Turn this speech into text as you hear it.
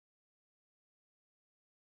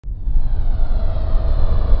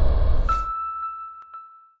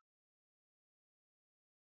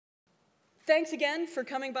Thanks again for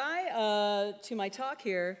coming by to my talk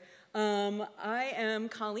here. I am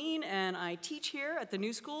Colleen, and I teach here at the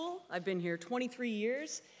New School. I've been here 23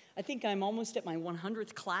 years. I think I'm almost at my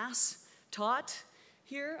 100th class taught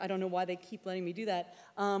here. I don't know why they keep letting me do that.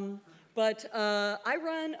 But I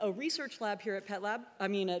run a research lab here at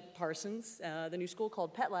at Parsons, the New School,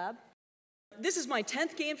 called Pet Lab. This is my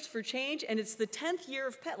 10th Games for Change, and it's the 10th year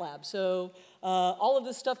of Pet Lab. So all of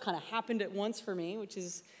this stuff kind of happened at once for me, which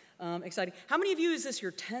is exciting. How many of you is this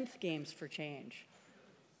your 10th Games for Change?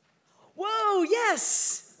 Whoa,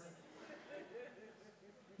 yes!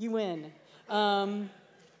 You win. And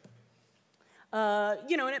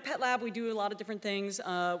at Pet Lab, we do a lot of different things.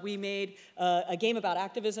 We made a game about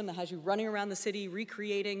activism that has you running around the city,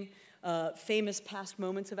 recreating famous past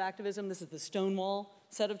moments of activism. This is the Stonewall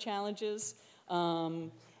set of challenges.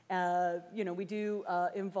 We do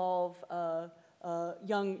involve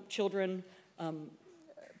young children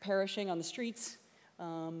perishing on the streets.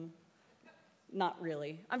 Not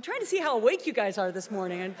really. I'm trying to see how awake you guys are this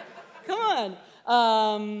morning. Come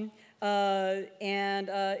on.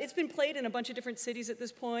 It's been played in a bunch of different cities at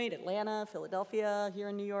this point: Atlanta, Philadelphia, here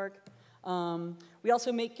in New York. We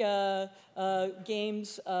also make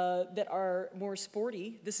games that are more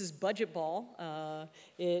sporty. This is Budget Ball.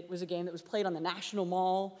 It was a game that was played on the National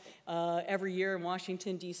Mall every year in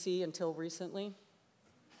Washington, D.C. until recently.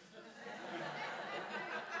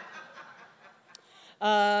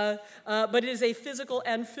 But it is a physical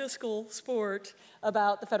and fiscal sport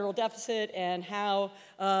about the federal deficit and how,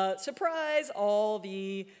 surprise, all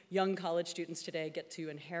the young college students today get to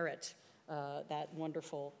inherit that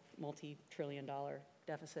wonderful multi-trillion-dollar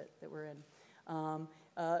deficit that we're in.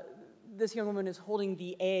 This young woman is holding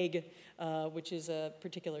the egg, which is a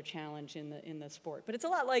particular challenge in the sport. But it's a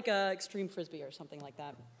lot like extreme frisbee or something like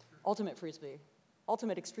that. Ultimate frisbee.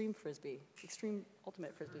 Ultimate extreme frisbee. Extreme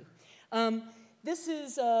ultimate frisbee. This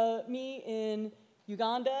is me in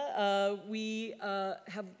Uganda. We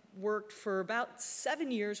have worked for about 7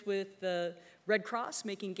 years with the Red Cross,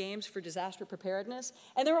 making games for disaster preparedness.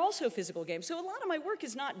 And they're also physical games. So a lot of my work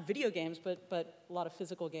is not video games, but a lot of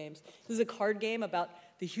physical games. This is a card game about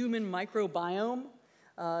the human microbiome.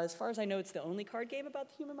 As far as I know, it's the only card game about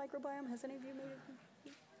the human microbiome. Has any of you made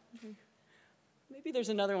it? Maybe there's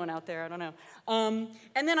another one out there, I don't know.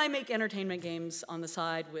 And then I make entertainment games on the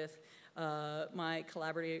side with my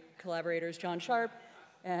collaborators, John Sharp,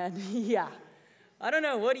 and yeah, I don't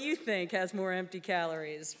know, what do you think has more empty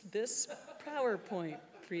calories? This PowerPoint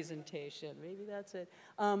presentation, maybe that's it.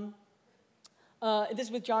 This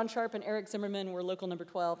is with John Sharp and Eric Zimmerman. We're local number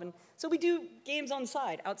 12, and so we do games on the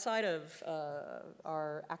side, outside of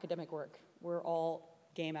our academic work. We're all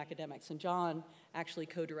game academics, and John actually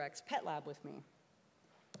co-directs Pet Lab with me.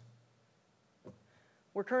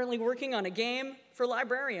 We're currently working on a game for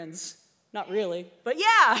librarians. Not really, but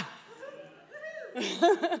yeah!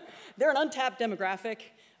 They're an untapped demographic,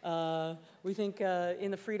 we think,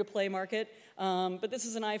 in the free-to-play market. But this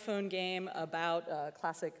is an iPhone game about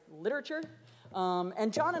classic literature.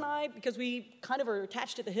 And John and I, because we kind of are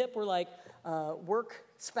attached at the hip, we're like work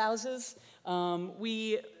spouses.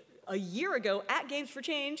 We, a year ago, at Games for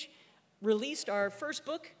Change, released our first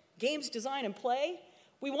book, Games Design and Play.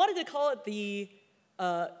 We wanted to call it the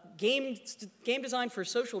game design for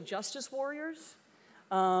social justice warriors,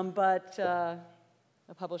 but a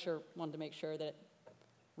publisher wanted to make sure that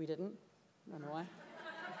we didn't. I don't know why.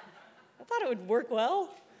 I thought it would work well.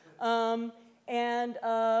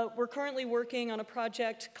 We're currently working on a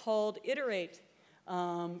project called Iterate,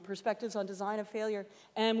 Perspectives on Design of Failure.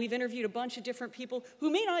 And we've interviewed a bunch of different people who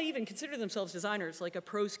may not even consider themselves designers, like a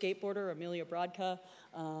pro skateboarder, Amelia Brodka,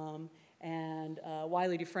 and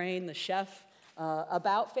Wiley Dufresne, the chef,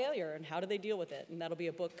 about failure and how do they deal with it. And that'll be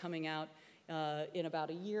a book coming out in about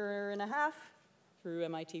a year and a half through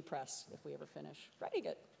MIT Press, if we ever finish writing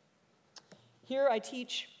it. Here I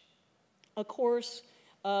teach a course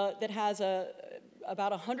that has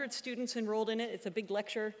about 100 students enrolled in it. It's a big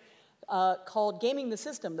lecture called Gaming the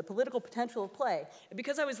System, the Political Potential of Play. And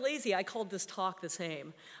because I was lazy, I called this talk the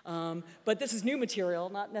same. But this is new material,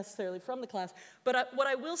 not necessarily from the class. But what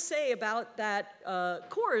I will say about that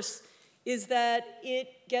course is that it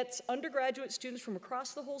gets undergraduate students from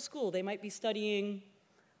across the whole school. They might be studying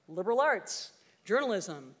liberal arts,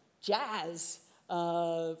 journalism, jazz,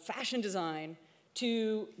 fashion design,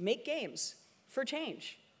 to make games for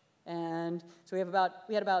change. And so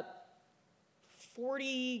we had about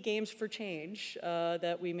 40 games for change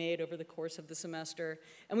that we made over the course of the semester.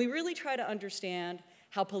 And we really try to understand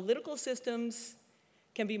how political systems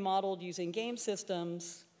can be modeled using game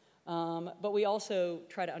systems, but we also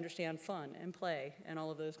try to understand fun and play and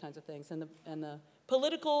all of those kinds of things. And the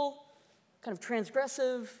political kind of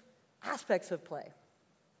transgressive aspects of play.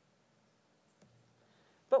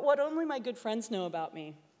 But what only my good friends know about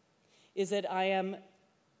me is that I am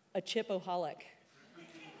a chip-oholic.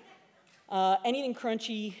 Anything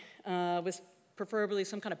crunchy with preferably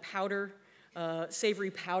some kind of powder,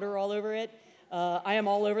 savory powder all over it. I am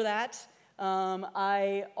all over that.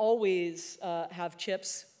 I always have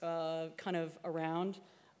chips kind of around.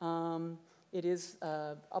 I'll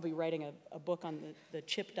be writing a book on the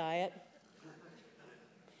chip diet.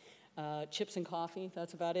 Chips and coffee,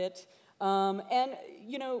 that's about it. And,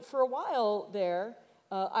 you know, for a while there,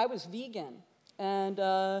 I was vegan. And,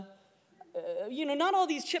 you know, not all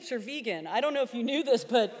these chips are vegan. I don't know if you knew this,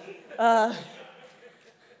 but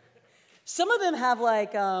some of them have,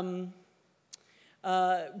 like,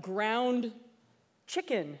 ground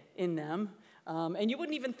chicken in them. And you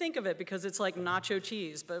wouldn't even think of it because it's like nacho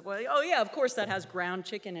cheese. But, well, oh, yeah, of course that has ground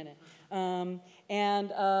chicken in it.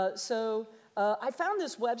 So I found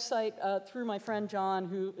this website through my friend John,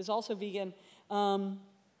 who is also vegan,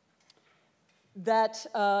 that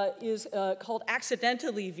is called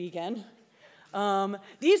Accidentally Vegan.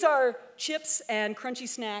 These are chips and crunchy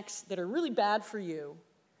snacks that are really bad for you,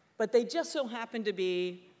 but they just so happen to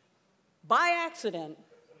be, by accident,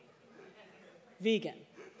 vegan.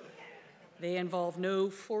 They involve no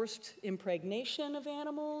forced impregnation of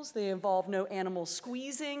animals. They involve no animal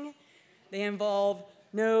squeezing. They involve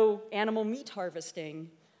no animal meat harvesting.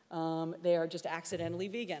 They are just accidentally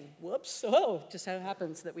vegan. Whoops, oh, just how it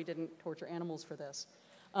happens that we didn't torture animals for this.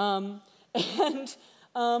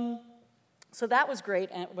 So that was great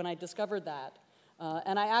when I discovered that.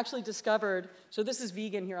 And I actually discovered, so this is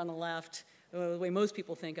vegan here on the left, the way most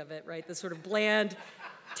people think of it, right? This sort of bland,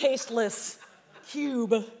 tasteless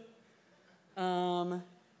cube. And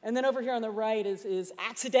then over here on the right is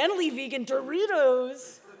accidentally vegan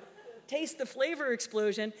Doritos. Taste the flavor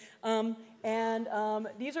explosion.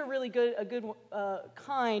 These are really good, a good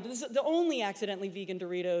kind. This is the only accidentally vegan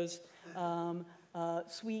Doritos,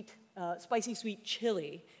 spicy sweet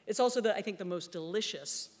chili. It's also, I think, the most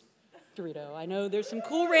delicious Dorito. I know there's some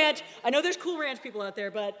Cool Ranch. I know there's Cool Ranch people out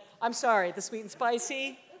there, but I'm sorry, the sweet and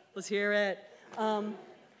spicy, let's hear it.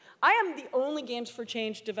 I am the only Games for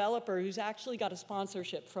Change developer who's actually got a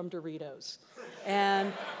sponsorship from Doritos.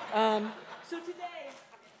 And so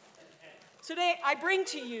today I bring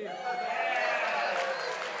to you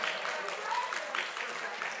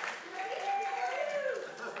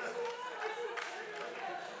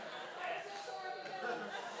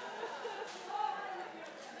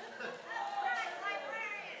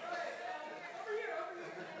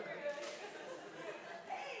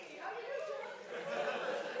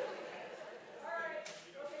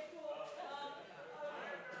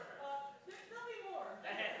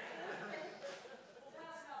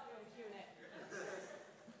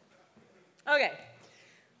Okay,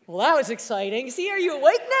 well that was exciting. See, are you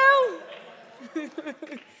awake now?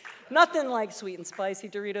 Nothing like sweet and spicy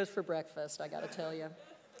Doritos for breakfast, I gotta tell you.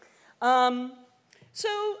 So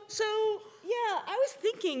yeah, I was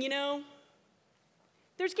thinking, you know,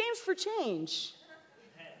 there's Games for Change.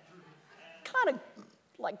 Kind of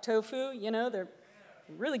like tofu, you know, they're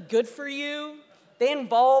really good for you. They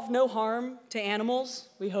involve no harm to animals,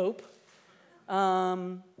 we hope.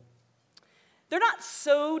 They're not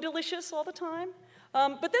so delicious all the time,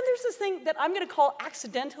 but then there's this thing that I'm going to call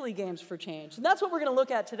accidentally Games for Change, and that's what we're going to look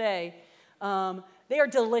at today. They are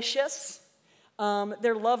delicious.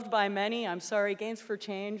 They're loved by many. I'm sorry, Games for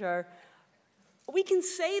Change are, we can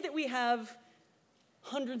say that we have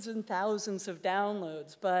hundreds and thousands of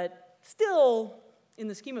downloads, but still, in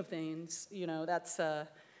the scheme of things, you know, that's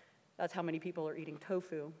how many people are eating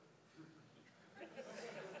tofu.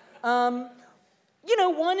 You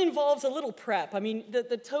know, one involves a little prep. I mean,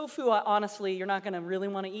 the tofu, honestly, you're not going to really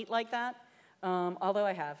want to eat like that, although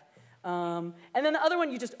I have. And then the other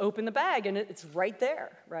one, you just open the bag, and it's right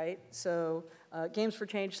there, right? So Games for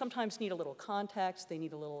Change sometimes need a little context. They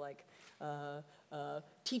need a little, like,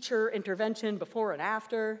 teacher intervention before and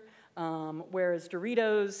after, whereas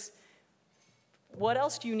Doritos, what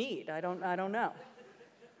else do you need? I don't know.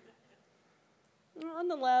 On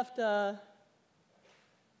the left,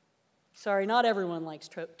 sorry, not everyone likes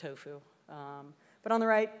tofu. But on the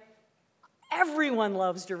right, everyone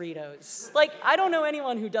loves Doritos. Like, I don't know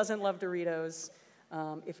anyone who doesn't love Doritos.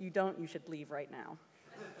 If you don't, you should leave right now.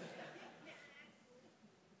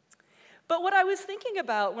 But what I was thinking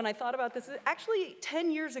about when I thought about this is actually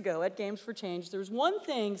 10 years ago at Games for Change, there was one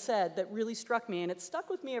thing said that really struck me, and it's stuck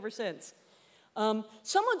with me ever since.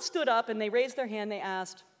 Someone stood up and they raised their hand, they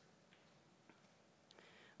asked,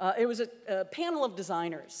 it was a panel of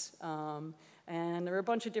designers, and there were a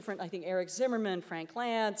bunch of different, I think Eric Zimmerman, Frank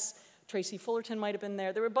Lance, Tracy Fullerton might have been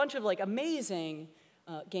there. There were a bunch of like amazing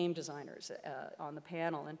game designers on the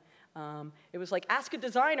panel, and it was like, ask a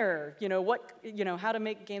designer, how to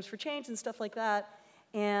make games for change and stuff like that.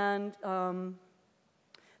 And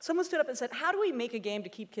someone stood up and said, how do we make a game to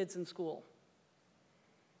keep kids in school?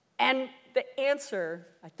 And the answer,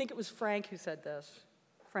 I think it was Frank who said this,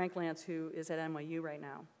 Frank Lance, who is at NYU right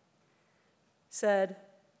now, said,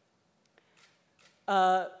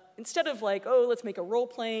 instead of like, oh, let's make a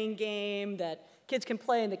role-playing game that kids can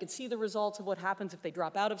play and they can see the results of what happens if they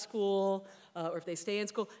drop out of school or if they stay in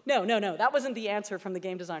school. No, that wasn't the answer from the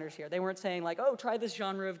game designers here. They weren't saying like, oh, try this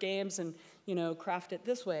genre of games and craft it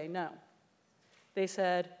this way. No. They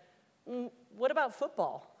said, what about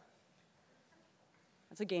football?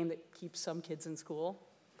 That's a game that keeps some kids in school,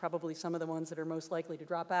 probably some of the ones that are most likely to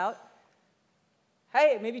drop out.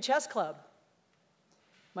 Hey, maybe chess club.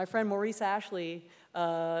 My friend Maurice Ashley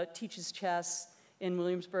teaches chess in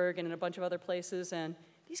Williamsburg and in a bunch of other places, and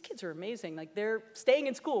these kids are amazing. Like, they're staying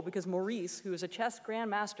in school because Maurice, who is a chess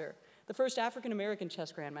grandmaster, the first African-American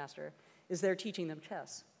chess grandmaster, is there teaching them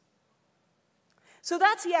chess. So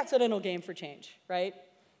that's the accidental game for change, right?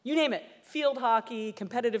 You name it, field hockey,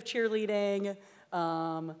 competitive cheerleading,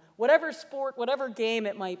 whatever sport, whatever game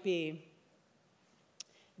it might be,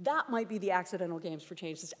 that might be the accidental games for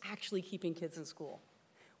change that's actually keeping kids in school.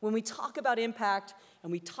 When we talk about impact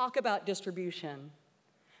and we talk about distribution,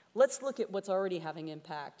 let's look at what's already having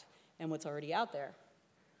impact and what's already out there.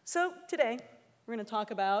 So today, we're going to talk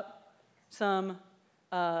about some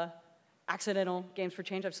accidental games for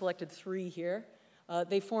change. I've selected 3 here.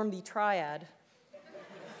 They form the triad.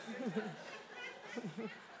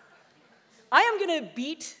 I am going to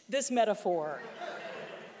beat this metaphor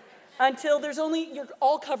until you're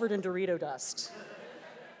all covered in Dorito dust.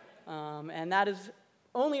 And that is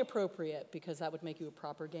only appropriate because that would make you a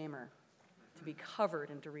proper gamer, to be covered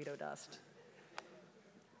in Dorito dust.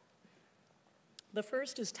 The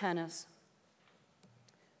first is tennis.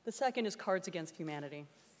 The second is Cards Against Humanity.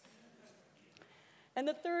 And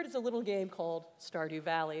the third is a little game called Stardew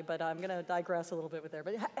Valley, but I'm going to digress a little bit with there.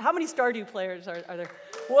 But how many Stardew players are there?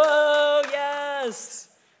 Whoa, yes!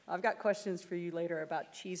 I've got questions for you later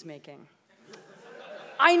about cheese making.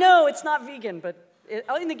 I know, it's not vegan, but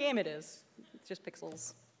in the game it is. It's just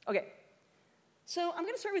pixels. Okay. So I'm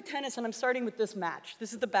going to start with tennis, and I'm starting with this match.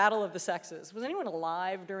 This is the battle of the sexes. Was anyone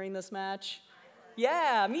alive during this match?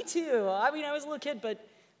 Yeah, me too. I mean, I was a little kid,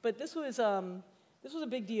 but this was a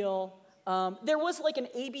big deal. There was like an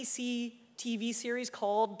ABC TV series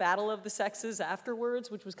called Battle of the Sexes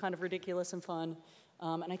afterwards, which was kind of ridiculous and fun,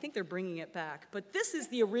 and I think they're bringing it back. But this is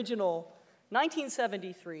the original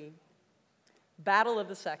 1973 Battle of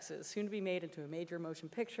the Sexes, soon to be made into a major motion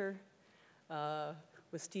picture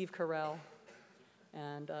with Steve Carell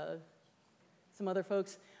and some other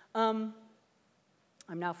folks. I'm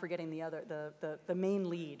now forgetting the main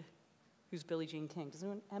lead, who's Billie Jean King. Does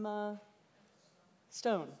anyone? Emma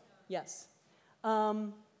Stone. Yes.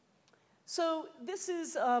 So this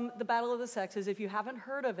is the Battle of the Sexes. If you haven't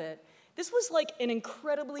heard of it, this was like an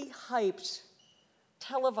incredibly hyped,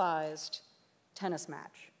 televised tennis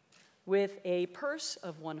match with a purse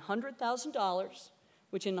of $100,000,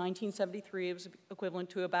 which in 1973 was equivalent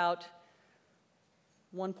to about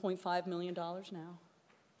 $1.5 million now.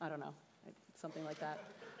 I don't know, something like that.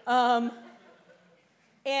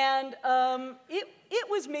 It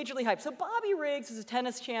was majorly hyped. So Bobby Riggs is a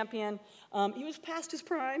tennis champion. He was past his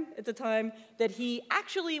prime at the time that he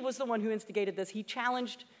actually was the one who instigated this. He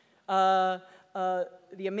challenged the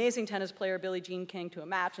amazing tennis player Billie Jean King to a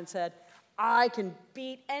match and said, I can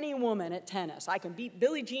beat any woman at tennis. I can beat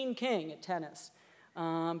Billie Jean King at tennis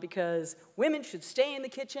because women should stay in the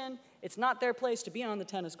kitchen. It's not their place to be on the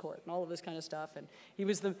tennis court and all of this kind of stuff. And he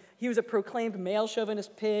was a proclaimed male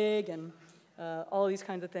chauvinist pig and all these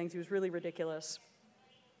kinds of things. He was really ridiculous.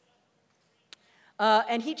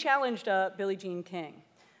 And he challenged Billie Jean King.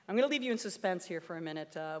 I'm going to leave you in suspense here for a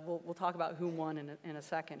minute. We'll talk about who won in a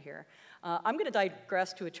second here. I'm going to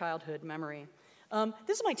digress to a childhood memory.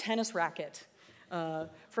 This is my tennis racket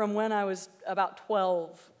from when I was about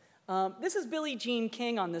 12. This is Billie Jean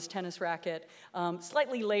King on this tennis racket.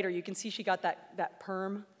 Slightly later, you can see she got that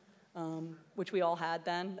perm, which we all had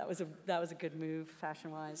then. That was a good move,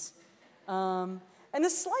 fashion-wise. And the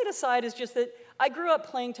slight aside is just that I grew up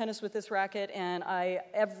playing tennis with this racket, and I,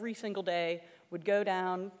 every single day, would go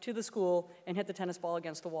down to the school and hit the tennis ball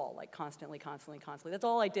against the wall, like constantly, constantly, constantly. That's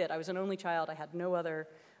all I did. I was an only child. I had no other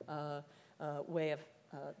way of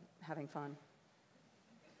having fun.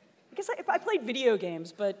 I guess I played video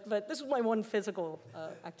games, but this was my one physical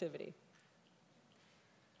activity.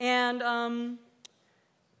 And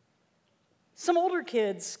some older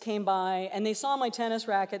kids came by, and they saw my tennis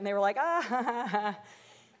racket, and they were like, ah,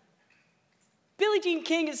 Billie Jean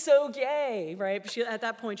King is so gay, right? At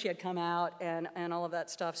that point, she had come out and all of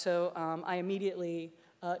that stuff. So I immediately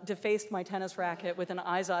defaced my tennis racket with an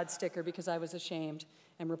Izod sticker because I was ashamed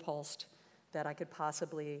and repulsed that I could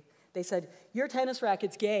possibly. They said, your tennis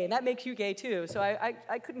racket's gay, and that makes you gay too. So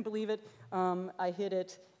I couldn't believe it. I hid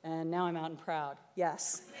it, and now I'm out and proud.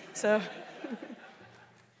 Yes. So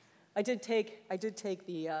I took the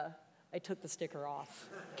sticker off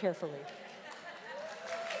carefully.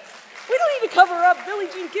 We don't need to cover up Billie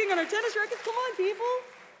Jean King on our tennis rackets. Come on, people.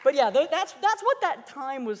 But yeah, that's what that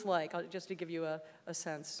time was like, just to give you a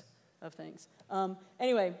sense of things.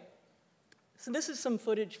 Anyway, so this is some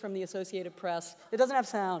footage from the Associated Press. It doesn't have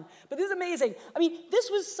sound, but this is amazing. I mean, this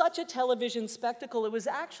was such a television spectacle. It was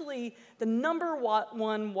actually the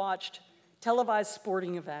 #1 watched televised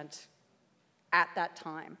sporting event at that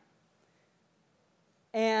time.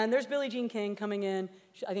 And there's Billie Jean King coming in.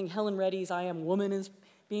 I think Helen Reddy's I Am Woman is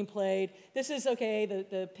being played. This is, okay,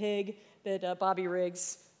 the pig that Bobby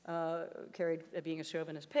Riggs carried, being a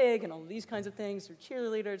chauvinist pig, and all of these kinds of things. They're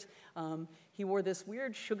cheerleaders. He wore this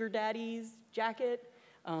weird sugar daddy's jacket,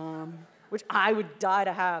 which I would die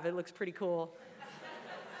to have. It looks pretty cool.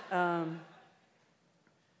 So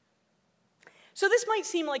this might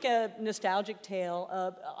seem like a nostalgic tale.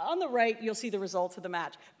 On the right, you'll see the results of the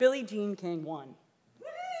match. Billie Jean King won.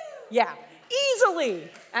 Yeah, easily,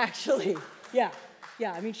 actually. Yeah.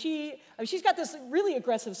 Yeah, I mean, she's got this really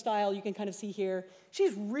aggressive style you can kind of see here.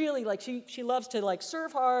 She's really, like, she loves to, like,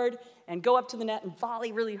 serve hard and go up to the net and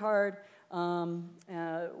volley really hard,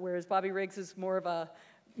 whereas Bobby Riggs is more of a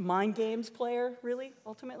mind games player, really,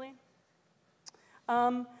 ultimately. But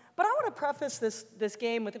I want to preface this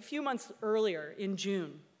game with a few months earlier, in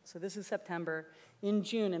June. So this is September. In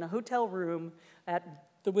June, in a hotel room at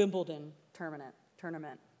the Wimbledon tournament.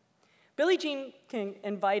 Billie Jean King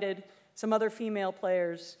invited some other female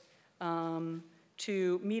players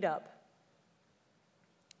to meet up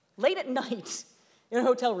late at night in a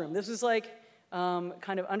hotel room. This was like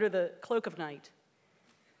kind of under the cloak of night.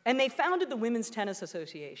 And they founded the Women's Tennis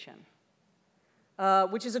Association,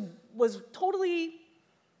 which was totally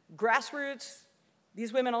grassroots.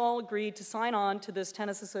 These women all agreed to sign on to this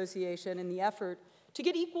tennis association in the effort to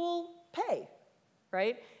get equal pay,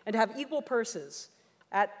 right? And to have equal purses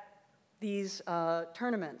at these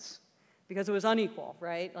tournaments. Because it was unequal,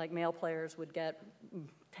 right? Like male players would get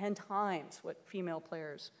 10 times what female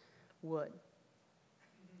players would.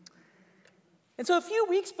 And so a few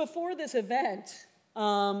weeks before this event,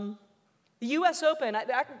 the US Open,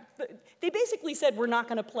 they basically said we're not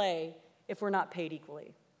going to play if we're not paid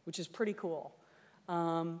equally, which is pretty cool.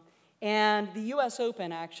 And the US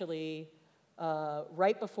Open actually,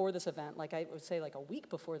 right before this event, like I would say like a week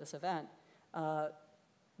before this event,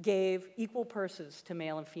 gave equal purses to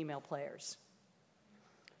male and female players.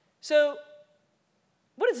 So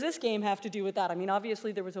what does this game have to do with that? I mean,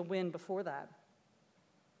 obviously there was a win before that.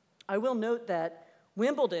 I will note that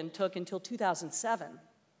Wimbledon took until 2007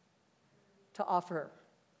 to offer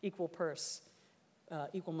equal purse,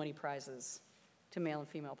 equal money prizes to male and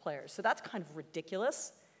female players. So that's kind of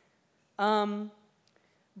ridiculous. But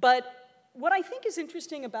what I think is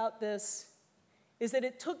interesting about this is that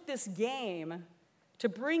it took this game to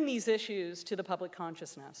bring these issues to the public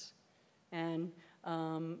consciousness, and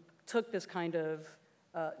took this kind of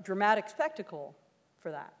dramatic spectacle for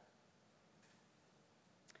that.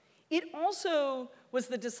 It also was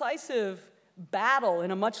the decisive battle in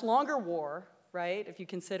a much longer war, right, if you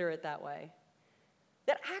consider it that way,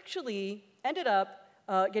 that actually ended up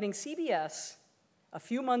getting CBS a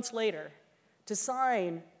few months later to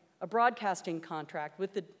sign a broadcasting contract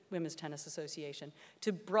with the Women's Tennis Association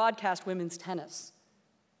to broadcast women's tennis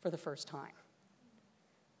for the first time.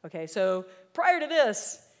 Okay, so prior to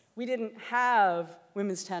this, we didn't have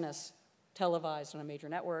women's tennis televised on a major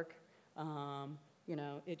network. You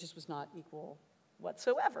know, it just was not equal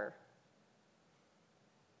whatsoever.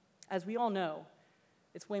 As we all know,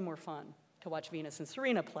 it's way more fun to watch Venus and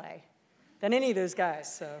Serena play than any of those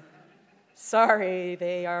guys, so sorry,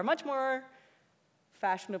 they are much more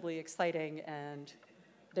fashionably exciting, and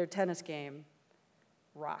their tennis game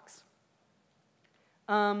rocks.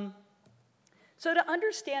 So to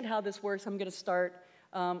understand how this works, I'm going to start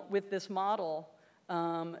with this model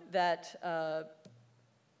that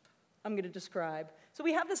I'm going to describe. So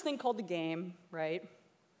we have this thing called the game, right?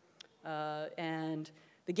 And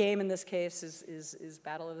the game in this case is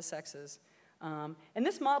Battle of the Sexes. And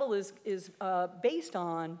this model is based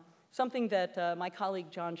on something that my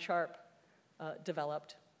colleague John Sharp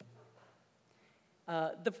developed.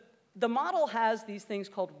 the model has these things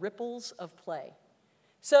called ripples of play.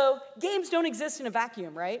 So games don't exist in a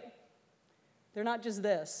vacuum, right? They're not just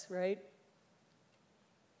this, right?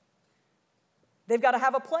 They've got to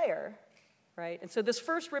have a player, right? And so this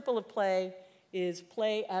first ripple of play is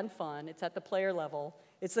play and fun. It's at the player level.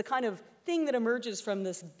 It's the kind of thing that emerges from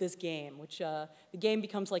this game, which the game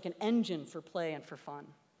becomes like an engine for play and for fun.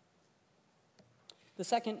 The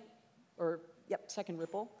second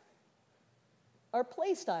ripple are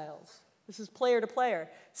play styles. This is player to player.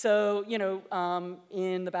 So,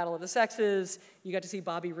 in the Battle of the Sexes, you got to see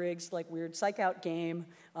Bobby Riggs' like weird psych-out game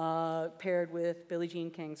paired with Billie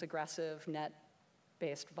Jean King's aggressive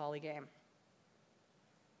net-based volley game.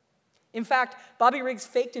 In fact, Bobby Riggs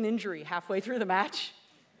faked an injury halfway through the match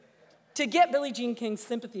to get Billie Jean King's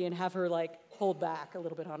sympathy and have her like hold back a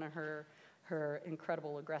little bit on her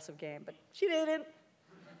incredible aggressive game, but she didn't.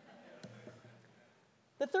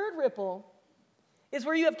 The third ripple is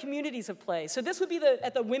where you have communities of play. So this would be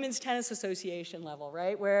at the Women's Tennis Association level,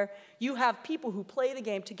 right? Where you have people who play the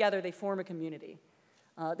game together, they form a community.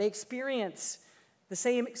 They experience the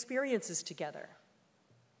same experiences together.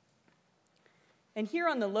 And here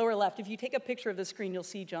on the lower left, if you take a picture of the screen, you'll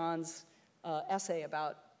see John's essay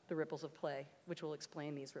about the ripples of play, which will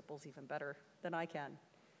explain these ripples even better than I can.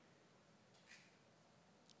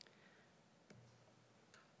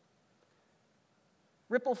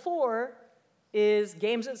 Ripple 4 is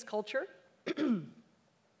games as culture.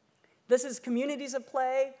 This is communities of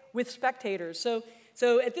play with spectators.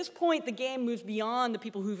 So at this point, the game moves beyond the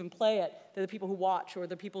people who even play it. They're the people who watch or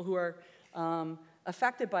the people who are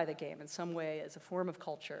affected by the game in some way as a form of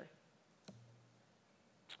culture.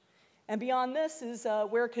 And beyond this is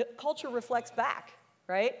where culture reflects back,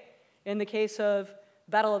 right? In the case of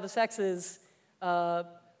Battle of the Sexes,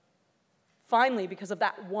 finally, because of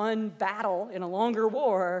that one battle in a longer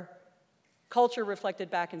war, culture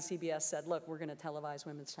reflected back and CBS said, look, we're going to televise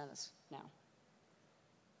women's tennis now.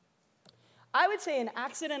 I would say an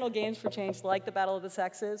accidental games for change, like the Battle of the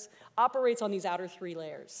Sexes, operates on these outer three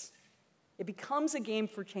layers. It becomes a game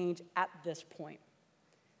for change at this point.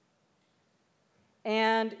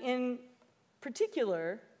 And in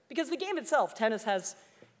particular, because the game itself, tennis has,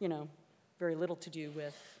 very little to do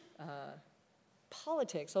with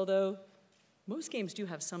politics, although most games do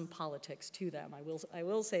have some politics to them, I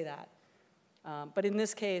will say that. But in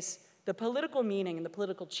this case, the political meaning and the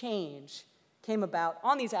political change came about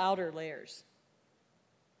on these outer layers.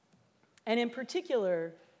 And in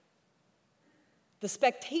particular, the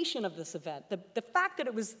spectation of this event, the fact that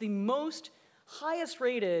it was the most highest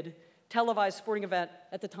rated televised sporting event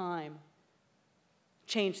at the time,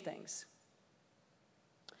 changed things.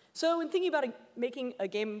 So in thinking about making a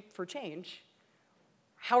game for change,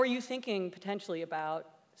 how are you thinking potentially about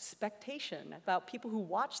spectation, about people who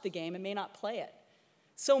watch the game and may not play it?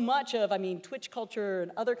 So much of, Twitch culture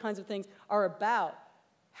and other kinds of things are about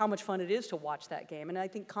how much fun it is to watch that game. And I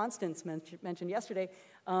think Constance mentioned yesterday,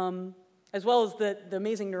 as well as the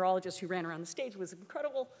amazing neurologist who ran around the stage was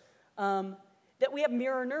incredible, that we have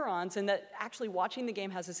mirror neurons and that actually watching the game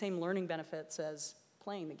has the same learning benefits as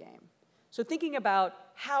playing the game. So thinking about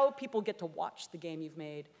how people get to watch the game you've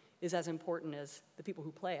made is as important as the people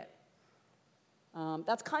who play it.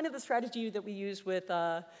 That's kind of the strategy that we use with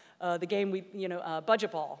the game,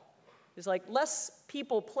 Budget Ball. It's like less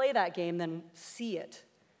people play that game than see it,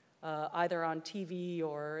 either on TV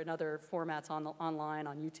or in other formats online,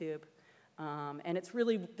 on YouTube. And it's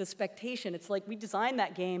really the spectation. It's like we designed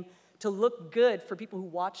that game to look good for people who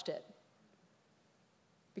watched it,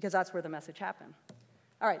 because that's where the message happened.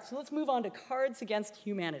 All right, so let's move on to Cards Against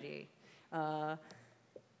Humanity.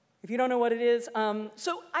 If you don't know what it is,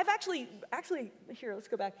 so I've actually, here, let's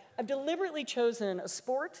go back. I've deliberately chosen a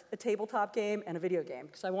sport, a tabletop game, and a video game,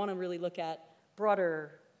 because I want to really look at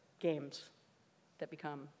broader games that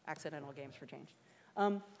become accidental games for change.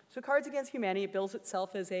 So Cards Against Humanity, it bills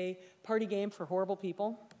itself as a party game for horrible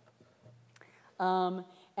people.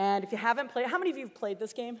 And if you haven't played, how many of you have played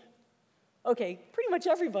this game? Okay, pretty much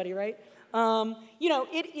everybody, right?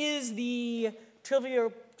 It is the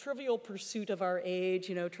trivial pursuit of our age.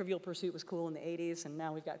 Trivial Pursuit was cool in the 80s, and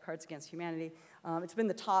now we've got Cards Against Humanity. It's been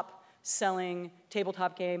the top-selling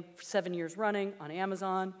tabletop game for 7 years running on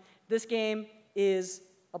Amazon. This game is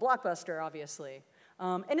a blockbuster, obviously.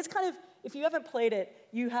 And it's kind of, if you haven't played it,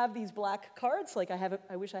 you have these black cards, like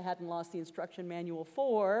I wish I hadn't lost the instruction manual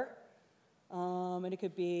for. And it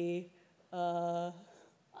could be, I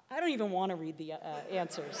don't even want to read the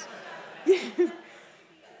answers.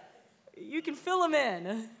 You can fill them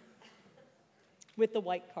in with the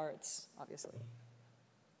white cards, obviously.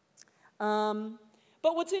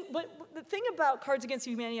 But the thing about Cards Against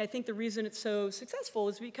Humanity, I think the reason it's so successful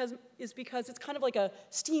is because it's kind of like a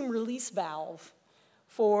steam release valve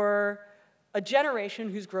for a generation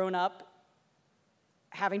who's grown up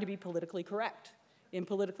having to be politically correct in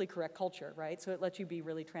politically correct culture, right? So it lets you be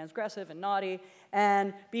really transgressive and naughty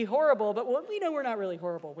and be horrible, but we know we're not really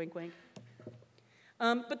horrible, wink, wink.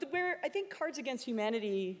 But where I think Cards Against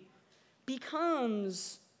Humanity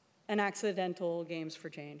becomes an accidental games for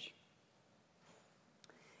change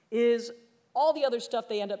is all the other stuff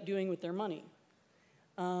they end up doing with their money.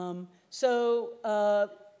 One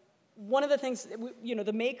of the things,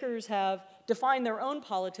 the makers have defined their own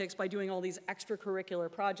politics by doing all these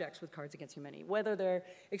extracurricular projects with Cards Against Humanity, whether they're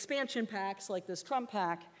expansion packs like this Trump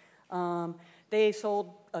pack. They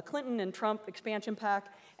sold a Clinton and Trump expansion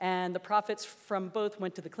pack, and the profits from both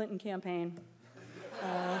went to the Clinton campaign.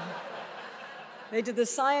 They did the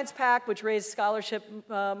science pack, which raised scholarship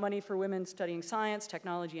money for women studying science,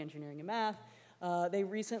 technology, engineering, and math. They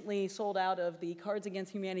recently sold out of the Cards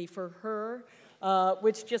Against Humanity for Her,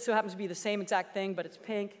 which just so happens to be the same exact thing, but it's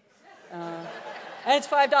pink. And it's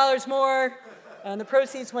 $5 more, and the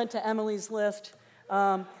proceeds went to Emily's List.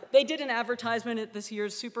 They did an advertisement at this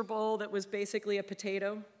year's Super Bowl that was basically a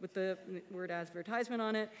potato with the word advertisement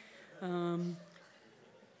on it.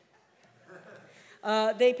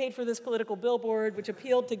 They paid for this political billboard, which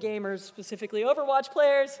appealed to gamers, specifically Overwatch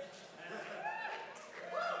players.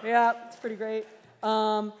 Yeah, it's pretty great.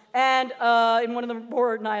 In one of the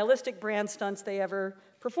more nihilistic brand stunts they ever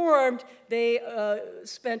performed, they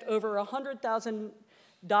spent over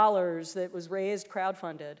 $100,000 that was raised,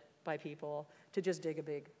 crowdfunded by people, to just dig a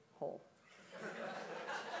big hole.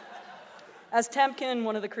 As Temkin,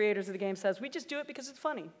 one of the creators of the game, says, we just do it because it's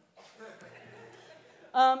funny.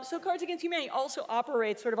 So Cards Against Humanity also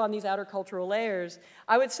operates sort of on these outer cultural layers.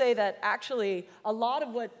 I would say that actually a lot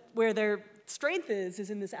of where their strength is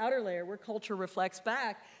in this outer layer where culture reflects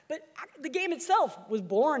back. But the game itself was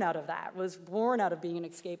born out of that, was born out of being an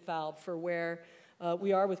escape valve for where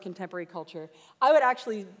we are with contemporary culture. I would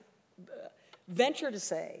actually venture to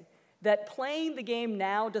say that playing the game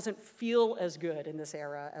now doesn't feel as good in this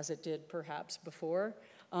era as it did perhaps before.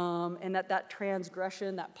 And that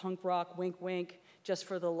transgression, that punk rock wink wink, just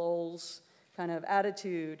for the lols kind of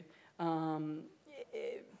attitude,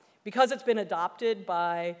 because it's been adopted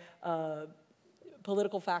by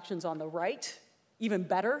political factions on the right, even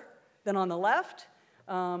better than on the left,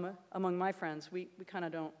 among my friends, we kind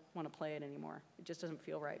of don't want to play it anymore. It just doesn't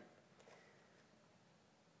feel right.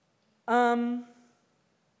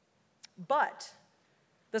 But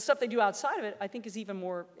the stuff they do outside of it, I think, is even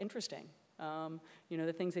more interesting.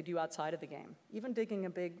 The things they do outside of the game, even digging a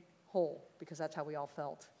big hole, because that's how we all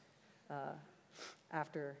felt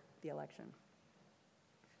after the election.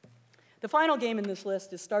 The final game in this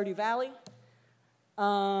list is Stardew Valley.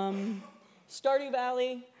 Stardew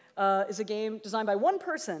Valley is a game designed by one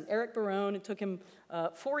person, Eric Barone. It took him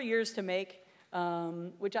 4 years to make,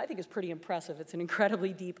 which I think is pretty impressive. It's an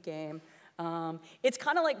incredibly deep game. It's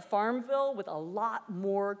kind of like Farmville with a lot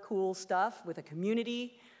more cool stuff, with a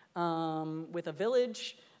community, with a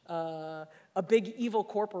village, a big evil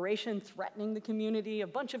corporation threatening the community, a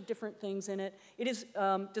bunch of different things in it. It is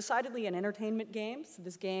decidedly an entertainment game. So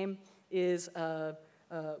this game is,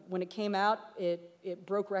 when it came out, it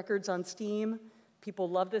broke records on Steam. People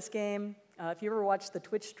love this game. If you ever watch the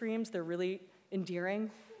Twitch streams, they're really endearing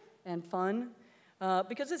and fun.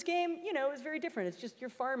 Because this game, is very different. It's just you're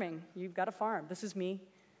farming. You've got a farm. This is me.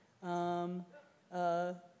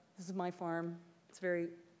 This is my farm. It's very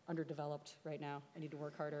underdeveloped right now. I need to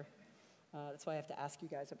work harder. That's why I have to ask you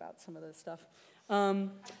guys about some of this stuff.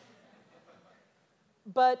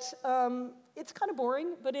 But it's kind of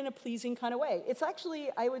boring, but in a pleasing kind of way. It's actually,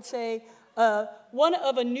 I would say, one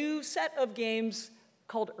of a new set of games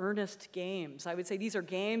called earnest games. I would say these are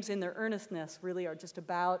games in their earnestness, really are just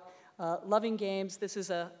about loving games. This is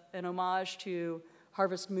an homage to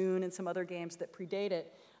Harvest Moon and some other games that predate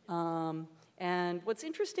it. And what's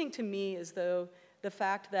interesting to me is, though, the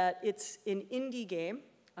fact that it's an indie game,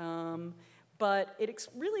 but it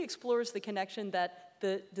really explores the connection that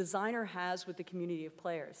the designer has with the community of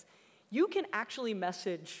players. You can actually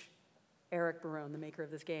message Eric Barone, the maker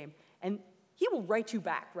of this game, and he will write you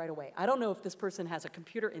back right away. I don't know if this person has a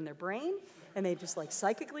computer in their brain and they just like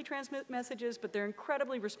psychically transmit messages, but they're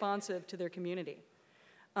incredibly responsive to their community.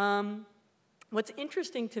 What's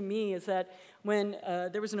interesting to me is that when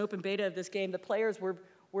there was an open beta of this game, the players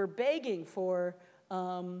were begging for,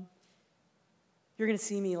 you're going to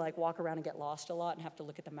see me like walk around and get lost a lot and have to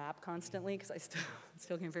look at the map constantly because I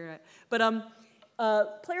still can't figure it out.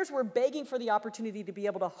 But players were begging for the opportunity to be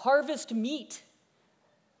able to harvest meat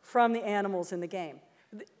from the animals in the game.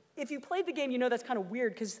 if you played the game, you know that's kind of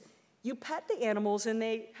weird, because you pet the animals, and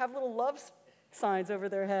they have little love signs over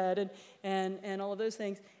their head, and all of those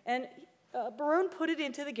things. And Barone put it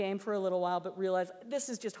into the game for a little while, but realized this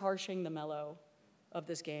is just harshing the mellow of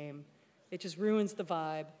this game. It just ruins the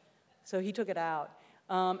vibe. So he took it out.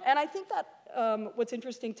 And I think that what's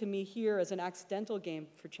interesting to me here as an accidental game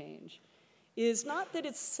for change is not that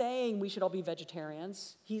it's saying we should all be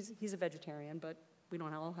vegetarians. He's a vegetarian, but we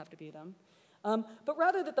don't all have to be them. But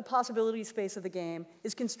rather that the possibility space of the game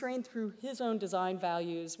is constrained through his own design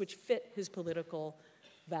values, which fit his political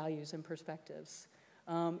values and perspectives.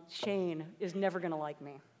 Shane is never going to like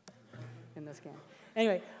me in this game.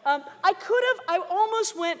 Anyway, I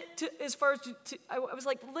almost went as far as I was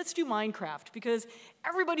like, let's do Minecraft, because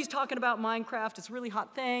everybody's talking about Minecraft. It's a really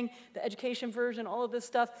hot thing, the education version, all of this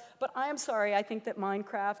stuff. But I am sorry, I think that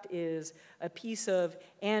Minecraft is a piece of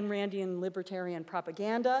Ayn Randian libertarian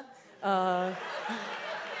propaganda. I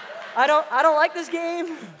don't like this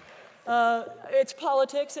game. It's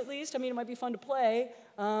politics, at least. I mean, it might be fun to play.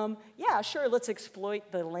 Yeah, sure, let's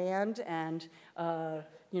exploit the land and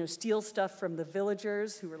steal stuff from the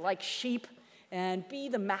villagers who are like sheep and be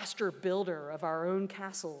the master builder of our own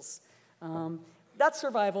castles. That's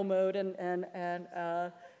survival mode, and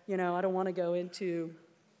I don't want to go into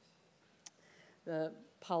the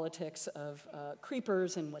politics of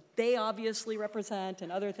creepers and what they obviously represent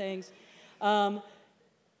and other things.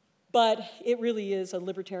 But it really is a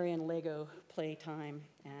libertarian Lego playtime,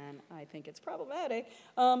 and I think it's problematic.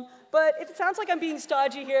 But if it sounds like I'm being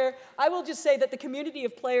stodgy here, I will just say that the community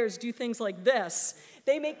of players do things like this.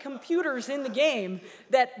 They make computers in the game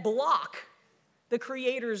that block the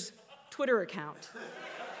creator's Twitter account.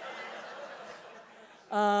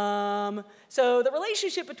 So the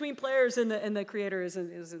relationship between players and the creator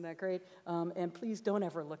isn't that great. And please don't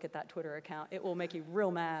ever look at that Twitter account. It will make you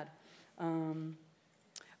real mad.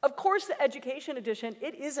 Of course, the Education Edition,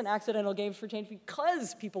 it is an accidental Games for Change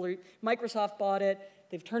because Microsoft bought it.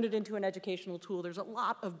 They've turned it into an educational tool. There's a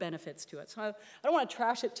lot of benefits to it. So I don't want to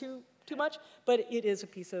trash it too much, but it is a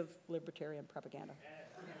piece of libertarian propaganda.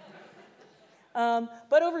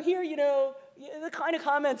 But over here, the kind of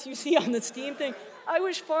comments you see on the Steam thing, I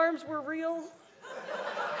wish farms were real.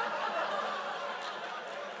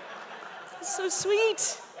 It's so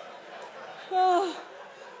sweet. Oh,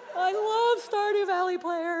 I love Stardew Valley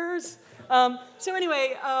players. So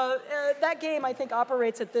anyway, that game, I think,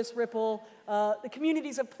 operates at this ripple. The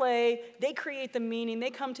communities of play, they create the meaning. They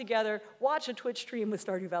come together. Watch a Twitch stream with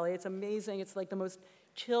Stardew Valley. It's amazing. It's like the most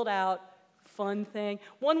chilled out, fun thing.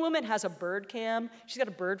 One woman has a bird cam. She's got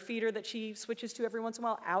a bird feeder that she switches to every once in a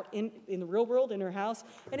while out in the real world in her house.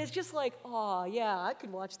 And it's just like, oh, yeah, I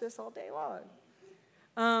could watch this all day long.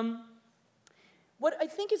 What I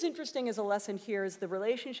think is interesting as a lesson here is the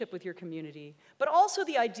relationship with your community, but also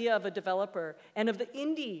the idea of a developer and of the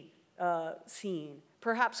indie scene,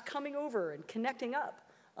 perhaps coming over and connecting up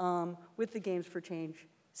with the Games for Change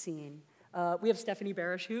scene. We have Stephanie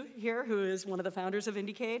Barish here, who is one of the founders of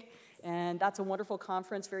Indiecade, and that's a wonderful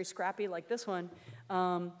conference, very scrappy like this one.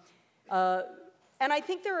 And I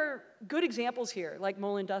think there are good examples here, like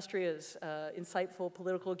Mole Industria's insightful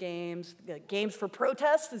political games. Games for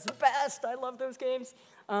Protest is the best. I love those games.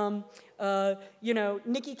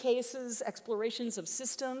 Nikki Case's explorations of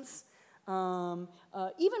systems.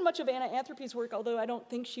 Even much of Anna Anthropy's work, although I don't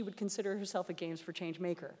think she would consider herself a Games for Change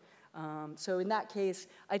maker. So in that case,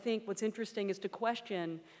 I think what's interesting is to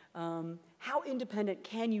question how independent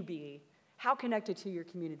can you be? How connected to your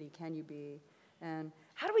community can you be? And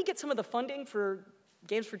how do we get some of the funding for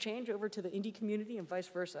Games for Change over to the indie community and vice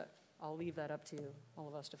versa? I'll leave that up to all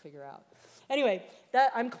of us to figure out. Anyway,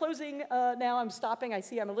 I'm closing now. I'm stopping. I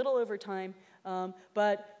see I'm a little over time.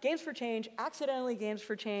 But Games for Change, accidentally Games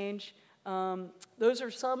for Change, those are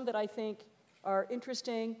some that I think are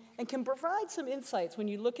interesting and can provide some insights when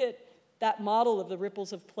you look at that model of the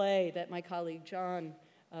ripples of play that my colleague John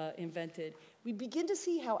invented. We begin to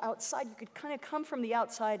see how outside, you could kind of come from the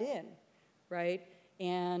outside in, right?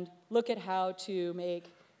 And look at how to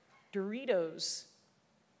make Doritos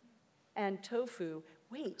and tofu.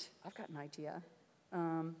 Wait, I've got an idea.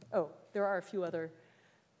 There are a few other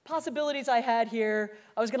possibilities I had here.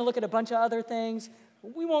 I was going to look at a bunch of other things.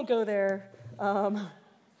 We won't go there.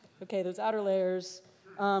 Okay, those outer layers.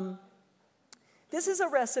 This is a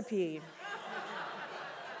recipe.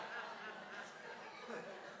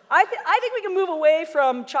 I think we can move away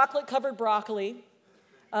from chocolate-covered broccoli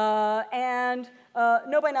and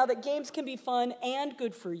know by now that games can be fun and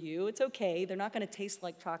good for you. It's okay. They're not going to taste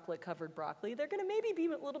like chocolate-covered broccoli. They're going to maybe be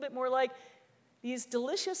a little bit more like these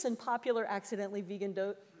delicious and popular accidentally vegan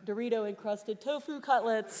Dorito-encrusted tofu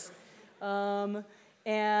cutlets.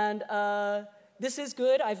 And this is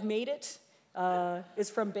good. I've made it. It's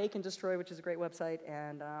from Bake and Destroy, which is a great website.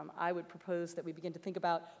 And I would propose that we begin to think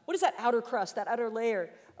about what is that outer crust, that outer layer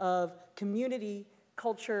of community,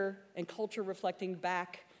 culture, and culture reflecting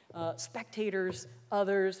back spectators,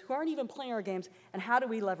 others who aren't even playing our games, and how do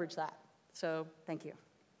we leverage that? So thank you.